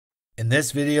In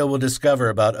this video, we'll discover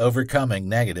about overcoming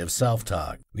negative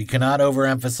self-talk. We cannot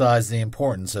overemphasize the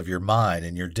importance of your mind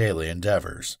in your daily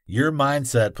endeavors. Your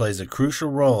mindset plays a crucial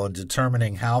role in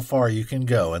determining how far you can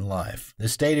go in life. The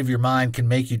state of your mind can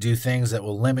make you do things that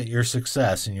will limit your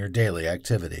success in your daily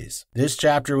activities. This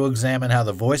chapter will examine how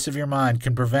the voice of your mind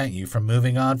can prevent you from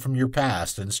moving on from your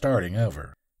past and starting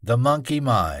over. The monkey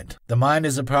mind. The mind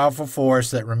is a powerful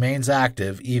force that remains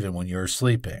active even when you are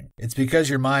sleeping. It's because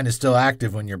your mind is still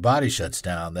active when your body shuts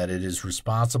down that it is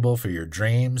responsible for your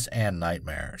dreams and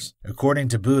nightmares. According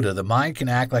to Buddha, the mind can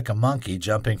act like a monkey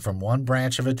jumping from one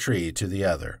branch of a tree to the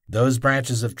other. Those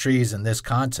branches of trees in this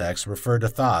context refer to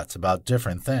thoughts about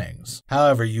different things.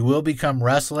 However, you will become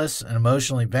restless and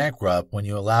emotionally bankrupt when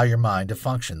you allow your mind to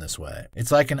function this way.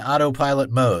 It's like an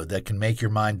autopilot mode that can make your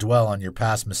mind dwell on your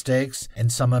past mistakes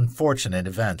and some unfortunate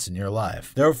events in your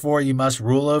life. Therefore, you must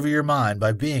rule over your mind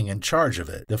by being in charge of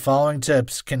it. The following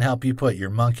tips can help you put your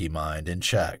monkey mind in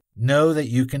check. Know that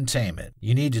you can tame it.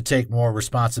 You need to take more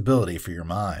responsibility for your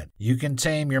mind. You can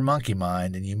tame your monkey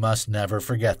mind, and you must never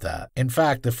forget that. In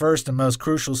fact, the first and most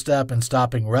crucial step in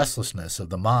stopping restlessness of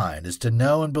the mind is to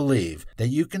know and believe that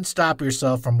you can stop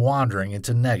yourself from wandering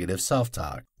into negative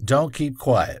self-talk. Don't keep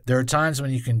quiet. There are times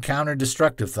when you can counter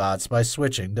destructive thoughts by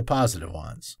switching to positive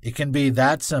ones. It can be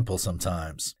that simple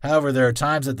sometimes. However, there are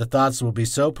times that the thoughts will be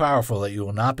so powerful that you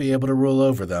will not be able to rule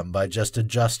over them by just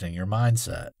adjusting your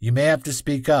mindset. You may have to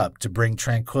speak up to bring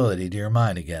tranquility to your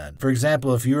mind again. For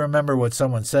example, if you remember what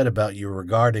someone said about you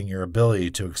regarding your ability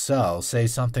to excel, say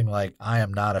something like, "I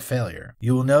am not a failure."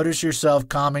 You will notice yourself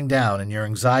calming down and your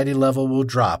anxiety level will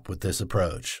drop with this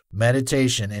approach.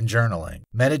 Meditation and journaling.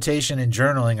 Meditation and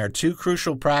journaling are two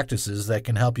crucial practices that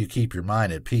can help you keep your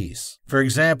mind at peace. For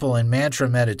example, in mantra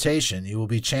meditation, you will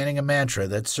be chanting a mantra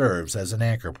that serves as an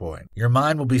anchor point. Your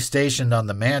mind will be stationed on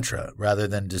the mantra rather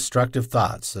than destructive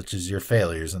thoughts such as your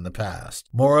failures in the past.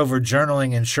 Moreover,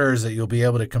 journaling ensures that you'll be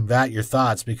able to combat your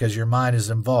thoughts because your mind is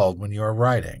involved when you are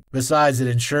writing. Besides, it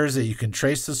ensures that you can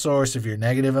trace the source of your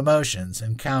negative emotions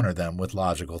and counter them with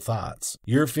logical thoughts.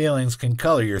 Your feelings can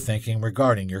color your thinking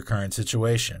regarding your current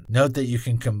situation. Note that you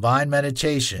can combine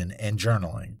meditation and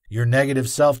journaling. Your negative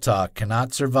self-talk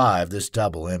cannot survive this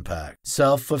double impact.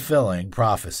 Self-fulfilling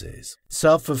prophecies.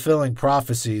 Self-fulfilling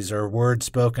prophecies are words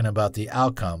spoken about the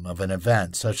outcome of an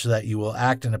event such that you will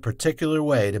act in a particular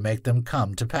way to make them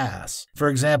come to pass. For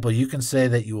example, you can say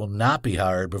that you will not be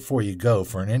hired before you go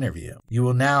for an interview. You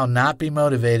will now not be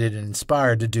motivated and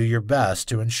inspired to do your best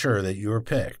to ensure that you are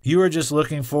picked. You are just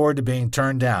looking forward to being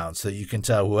turned down so that you can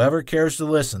tell whoever cares to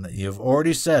listen that you have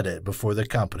already said it before the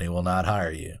company will not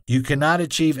hire you. You cannot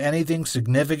achieve anything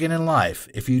significant in life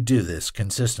if you do this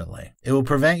consistently. It will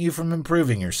prevent you from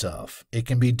improving yourself. It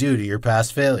can be due to your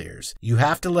past failures. You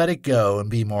have to let it go and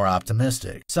be more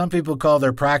optimistic. Some people call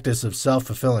their practice of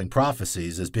self-fulfilling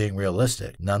prophecies as being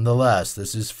realistic. Nonetheless,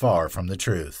 this is far from the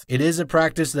truth. It is a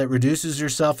practice that reduces your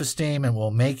self-esteem and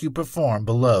will make you perform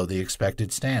below the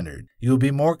expected standard. You will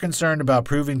be more concerned about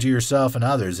proving to yourself and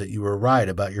others that you were right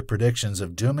about your predictions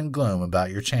of doom and gloom about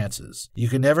your chances. You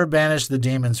can never banish the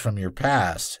demons from your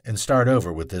past and start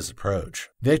over with this approach.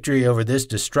 Victory over this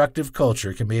destructive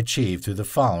culture can be achieved through the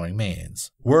following means.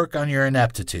 Work on your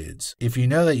ineptitudes. If you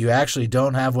know that you actually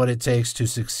don't have what it takes to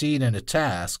succeed in a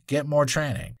task, get more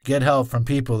training. Get help from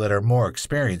people that are more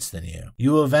experienced than you.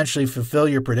 You will eventually fulfill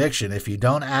your prediction if you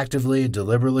don't actively and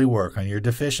deliberately work on your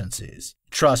deficiencies.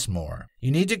 Trust more. You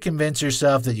need to convince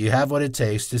yourself that you have what it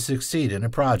takes to succeed in a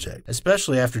project,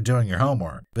 especially after doing your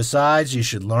homework. Besides, you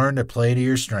should learn to play to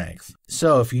your strength.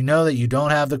 So, if you know that you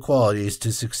don't have the qualities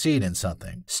to succeed in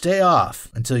something, stay off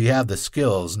until you have the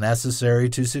skills necessary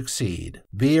to succeed.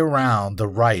 Be around the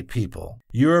right people.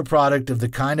 You are a product of the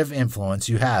kind of influence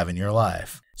you have in your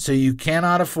life. So you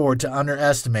cannot afford to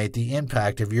underestimate the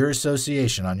impact of your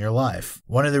association on your life.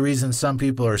 One of the reasons some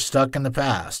people are stuck in the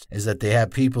past is that they have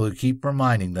people who keep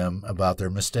reminding them about their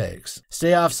mistakes.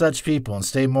 Stay off such people and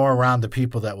stay more around the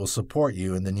people that will support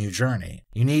you in the new journey.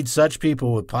 You need such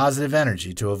people with positive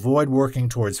energy to avoid working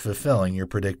towards fulfilling your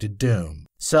predicted doom.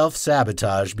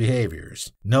 Self-sabotage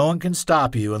behaviors. No one can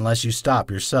stop you unless you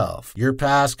stop yourself. Your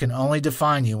past can only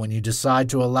define you when you decide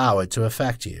to allow it to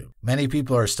affect you. Many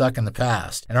people are stuck in the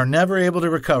past and are never able to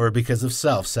recover because of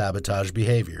self-sabotage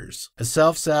behaviors. A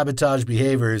self-sabotage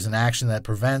behavior is an action that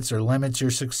prevents or limits your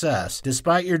success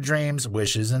despite your dreams,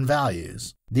 wishes, and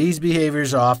values. These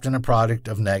behaviors are often a product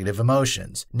of negative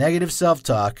emotions, negative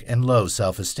self-talk, and low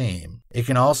self-esteem. It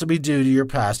can also be due to your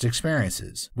past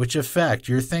experiences, which affect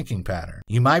your thinking pattern.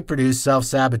 You might produce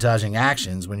self-sabotaging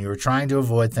actions when you are trying to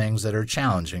avoid things that are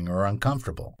challenging or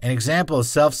uncomfortable. An example of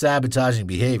self-sabotaging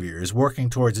behavior is working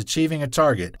towards achieving a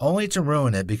target only to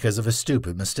ruin it because of a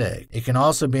stupid mistake. It can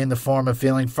also be in the form of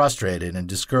feeling frustrated and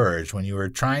discouraged when you are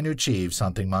trying to achieve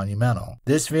something monumental.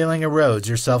 This feeling erodes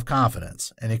your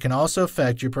self-confidence, and it can also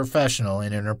affect your professional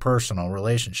and interpersonal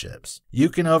relationships. You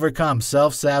can overcome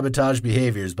self-sabotage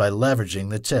behaviors by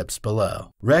leveraging the tips below.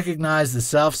 Recognize the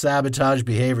self-sabotage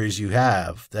behaviors you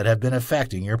have that have been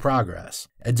affecting your progress.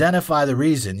 Identify the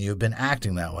reason you have been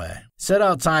acting that way. Set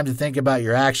out time to think about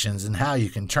your actions and how you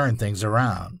can turn things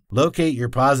around. Locate your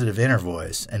positive inner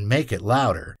voice and make it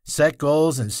louder. Set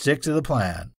goals and stick to the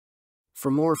plan.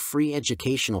 For more free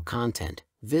educational content,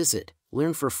 visit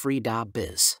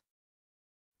learnforfree.biz.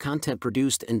 Content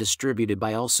produced and distributed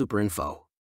by AllSuperInfo.